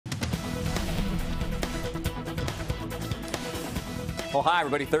Well, hi,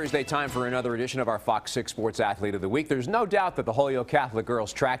 everybody. Thursday time for another edition of our Fox 6 Sports Athlete of the Week. There's no doubt that the Holyoke Catholic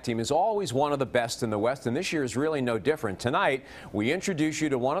girls track team is always one of the best in the West, and this year is really no different. Tonight, we introduce you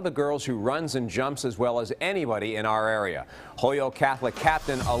to one of the girls who runs and jumps as well as anybody in our area. Holyoke Catholic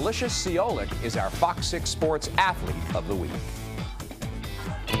captain Alisha Ciolek is our Fox 6 Sports Athlete of the Week.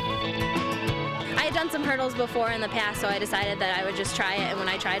 I had done some hurdles before in the past, so I decided that I would just try it, and when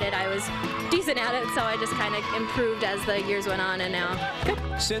I tried it, I was decent at it, so I just kind of improved as the years went on, and now good.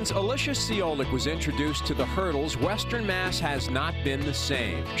 Since Alisha Ciolek was introduced to the hurdles, Western Mass has not been the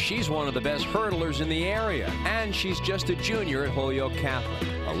same. She's one of the best hurdlers in the area, and she's just a junior at Holyoke Catholic.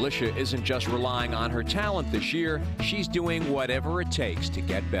 Alisha isn't just relying on her talent this year, she's doing whatever it takes to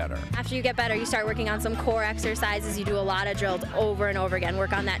get better. After you get better, you start working on some core exercises. You do a lot of drills over and over again.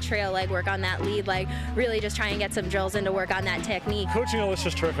 Work on that trail leg, work on that lead leg, really just try and get some drills in to work on that technique. Coaching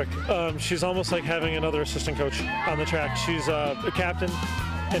Alisha's terrific. She's almost like having another assistant coach on the track. She's a captain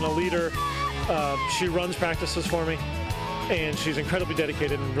and a leader. She runs practices for me, and she's incredibly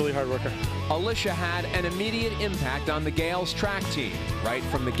dedicated and really hard worker. Alisha had an immediate impact on the Gales track team. Right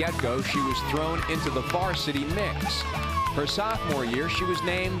from the get-go, she was thrown into the varsity mix. Her sophomore year, she was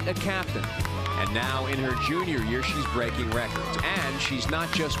named a captain. And now in her junior year, she's breaking records. And she's not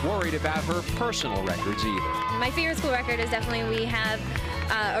just worried about her personal records either. My favorite school record is definitely we have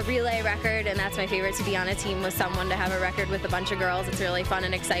a relay record, and that's my favorite, to be on a team with someone, to have a record with a bunch of girls. It's really fun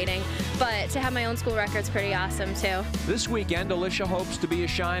and exciting. But to have my own school record's pretty awesome too. This weekend, Alisha hopes to be a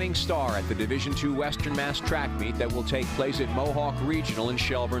shining star at the Division II Western Mass track meet that will take place at Mohawk Regional in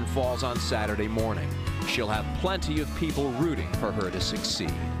Shelburne Falls on Saturday morning. She'll have plenty of people rooting for her to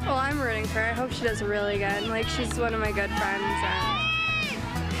succeed. Well, I'm rooting for her. I hope she does really good. Like, she's one of my good friends, and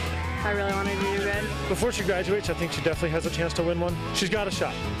I really want her to do good. Before she graduates, I think she definitely has a chance to win one. She's got a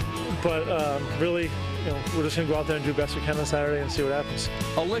shot, but really, we're just going to go out there and do the best we can on Saturday and see what happens.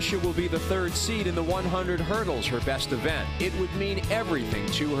 Alisha will be the third seed in the 100 hurdles, her best event. It would mean everything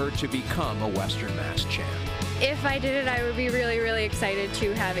to her to become a Western Mass champ. If I did it, I would be really, really excited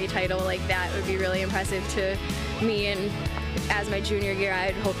to have a title like that. It would be really impressive to me, and as my junior year,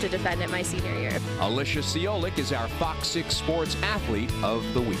 I'd hope to defend it my senior year. Alisha Ciolek is our Fox 6 Sports Athlete of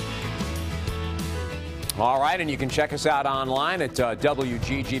the Week. All right, and you can check us out online at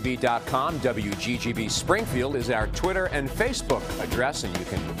WGGB.com. WGGB Springfield is our Twitter and Facebook address, and you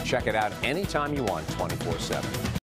can check it out anytime you want, 24/7.